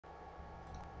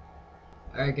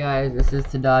Alright guys, this is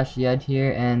Tadashi Ed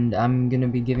here, and I'm going to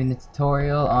be giving the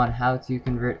tutorial on how to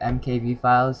convert MKV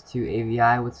files to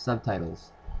AVI with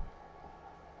subtitles.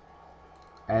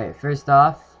 Alright, first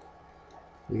off,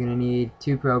 you're going to need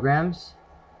two programs.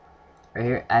 Right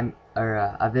here,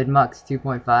 Avidmux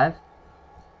 2.5.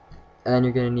 And then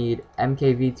you're going to need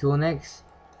MKV Toolnix.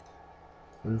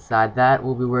 Inside that,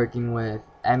 we'll be working with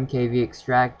MKV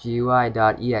extract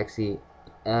GUI.exe.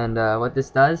 And what this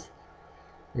does,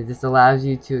 this allows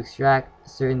you to extract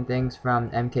certain things from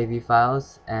MKV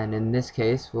files, and in this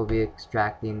case we'll be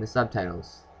extracting the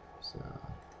subtitles. So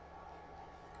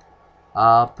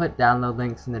I'll put download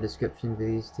links in the description for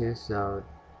these two, so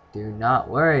do not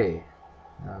worry.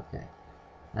 Okay.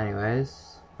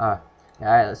 Anyways,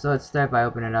 alright, so let's start by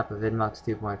opening up a Vidmux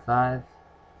 2.5.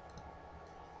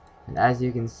 And as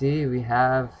you can see, we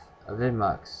have a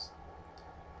Vidmux.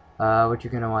 What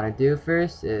you're going to want to do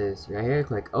first is right here,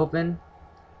 click open.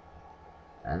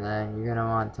 And then you're going to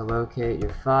want to locate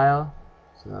your file.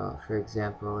 So for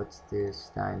example, let's do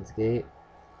Steins Gate,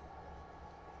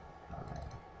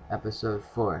 episode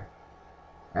 4.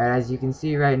 Alright, as you can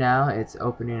see right now, it's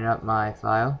opening up my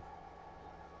file.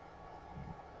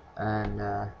 And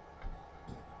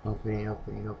opening.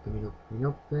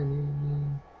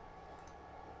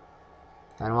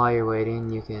 And while you're waiting,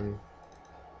 you can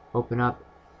open up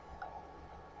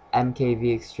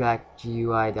mkv extract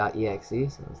GUI.exe.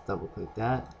 So let's double click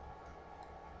that.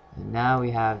 And now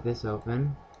we have this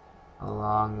open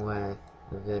along with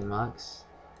the Vidmux.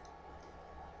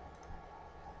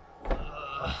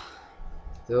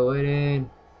 Still waiting.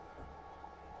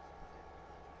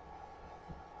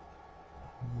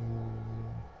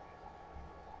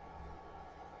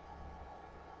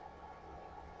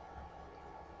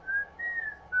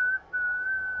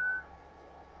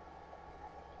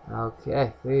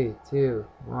 Okay, 3, 2,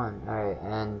 1. Alright,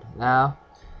 and now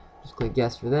just click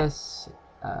yes for this.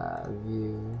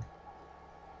 View.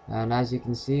 And as you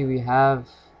can see, we have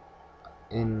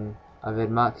in a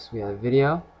Vidmux, we have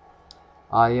video,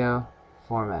 audio,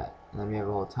 format. And then we have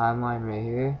a whole timeline right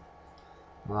here,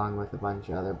 along with a bunch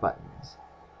of other buttons.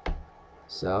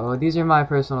 So these are my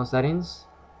personal settings,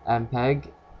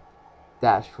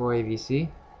 MPEG-4AVC.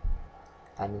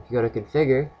 And if you go to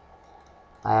configure,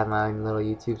 I have my own little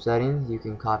YouTube settings. You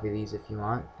can copy these if you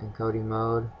want. Encoding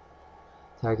mode,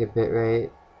 target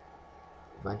bitrate,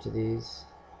 a bunch of these.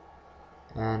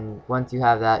 And once you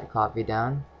have that copied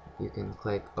down, you can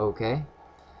click OK.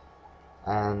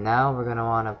 And now we're gonna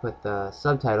want to put the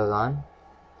subtitles on.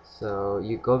 So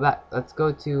you go back. Let's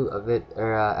go to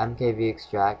MKV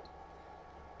extract,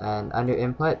 and under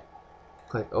input,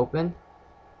 click open,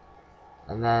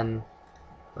 and then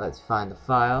let's find the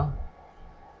file.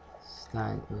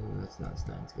 That's not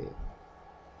Steins Gate.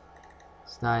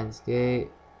 Steins Gate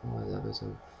was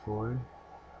episode 4,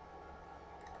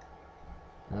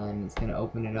 and it's gonna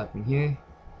open it up in here.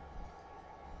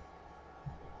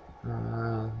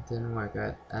 Didn't work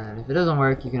out. And if it doesn't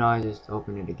work, you can always just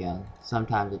open it again.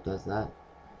 Sometimes it does that.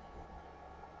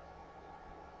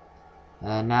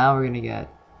 And now we're gonna get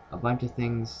a bunch of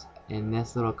things in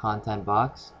this little content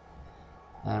box.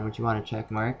 And what you want to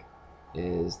check mark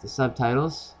is the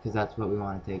subtitles, because that's what we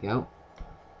want to take out.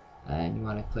 And you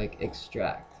want to click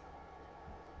extract.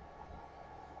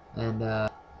 And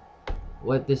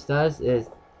what this does is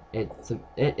it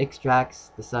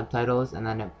extracts the subtitles, and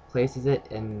then it places it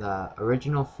in the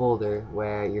original folder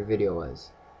where your video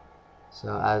was.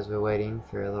 So as we're waiting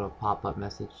for a little pop-up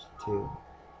message to,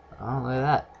 oh, look at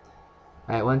that.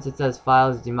 Alright, once it says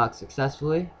files demuxed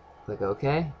successfully, click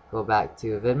OK, go back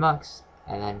to Vidmux,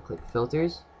 and then click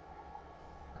filters,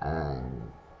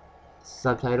 and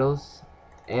subtitles,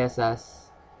 ASS,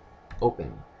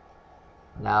 open.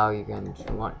 Now you're going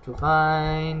to want to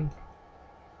find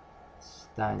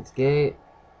Steins Gate,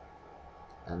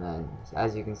 and then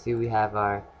as you can see, we have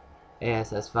our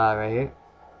ASS file right here.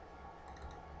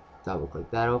 Double click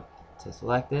that up to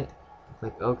select it,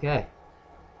 click OK,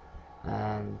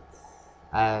 and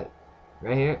right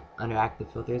here under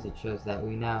active filters, it shows that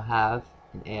we now have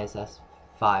an ASS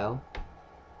file.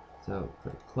 So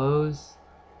click close,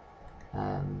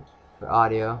 and for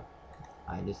audio,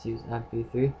 I just use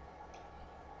MP3.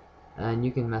 And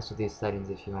you can mess with these settings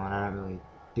if you want. I don't really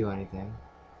do anything.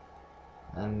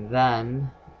 And then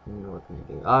what can we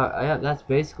do? Oh yeah, that's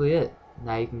basically it.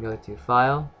 Now you can go to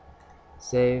File,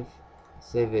 Save,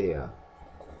 Save Video,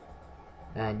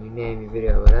 and you name your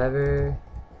video whatever.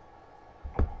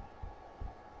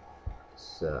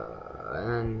 So, and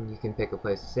then you can pick a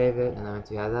place to save it. And then once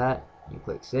you have that, you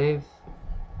click Save,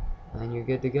 and you're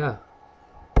good to go.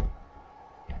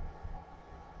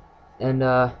 And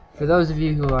for those of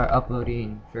you who are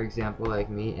uploading, for example, like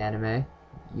me, anime,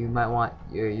 you might want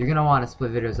you're gonna want to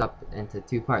split videos up into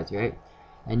 2 parts, right?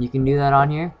 And you can do that on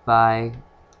here by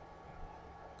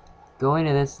going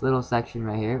to this little section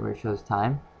right here where it shows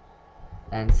time.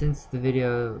 And since the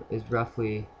video is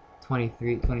roughly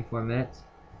 24 minutes,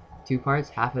 2 parts,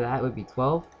 half of that would be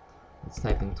 12. Let's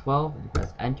type in 12 and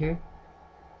press enter.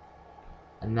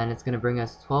 And then it's going to bring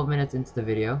us 12 minutes into the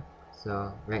video.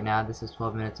 So right now this is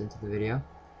 12 minutes into the video.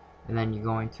 And then you're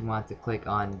going to want to click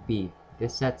on B.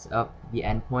 This sets up the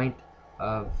endpoint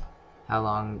of how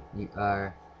long you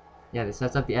are. Yeah, this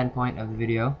sets up the endpoint of the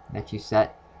video that you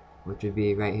set, which would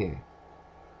be right here.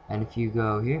 And if you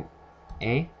go here,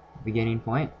 A, beginning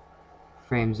point,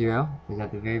 frame 0 is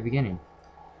at the very beginning.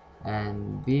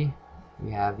 And B,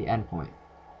 we have the endpoint.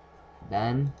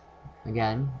 Then,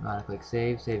 again, you want to click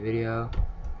save video,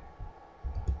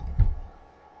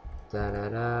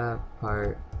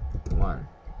 part 1.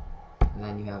 And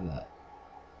then you have that.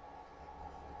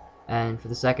 And for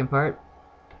the second part,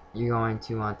 you're going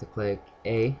to want to click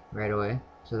A right away,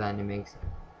 so then it makes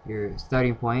your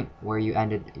starting point where you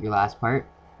ended your last part,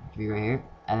 which would be right here.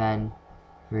 And then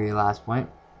for your last point,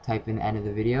 type in the end of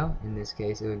the video. In this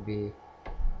case, it would be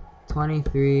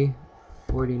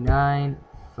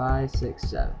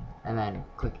 23:49:567, and then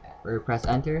click or press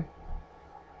enter.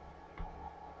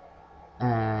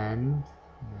 And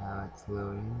now it's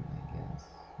loading, I guess.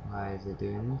 Why is it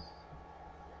doing this?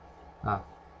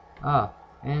 Oh,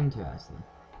 interesting.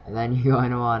 And then you're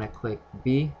going to want to click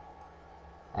B,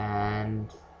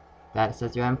 and that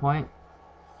sets your endpoint.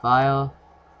 File,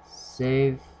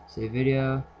 save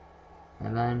video,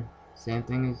 and then same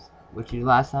thing as what you did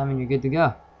last time, and you're good to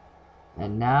go.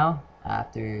 And now,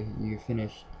 after you're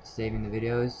finished saving the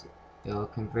videos, it'll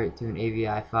convert to an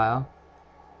AVI file,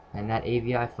 and that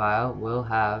AVI file will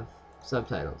have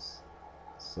subtitles.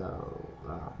 So,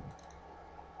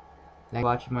 thanks for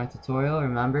watching my tutorial.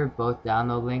 Remember, both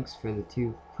download links for the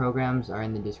 2 programs are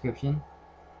in the description.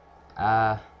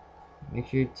 Make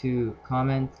sure to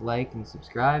comment, like, and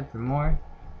subscribe for more.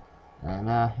 And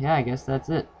yeah, I guess that's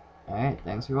it. Alright,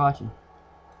 thanks for watching.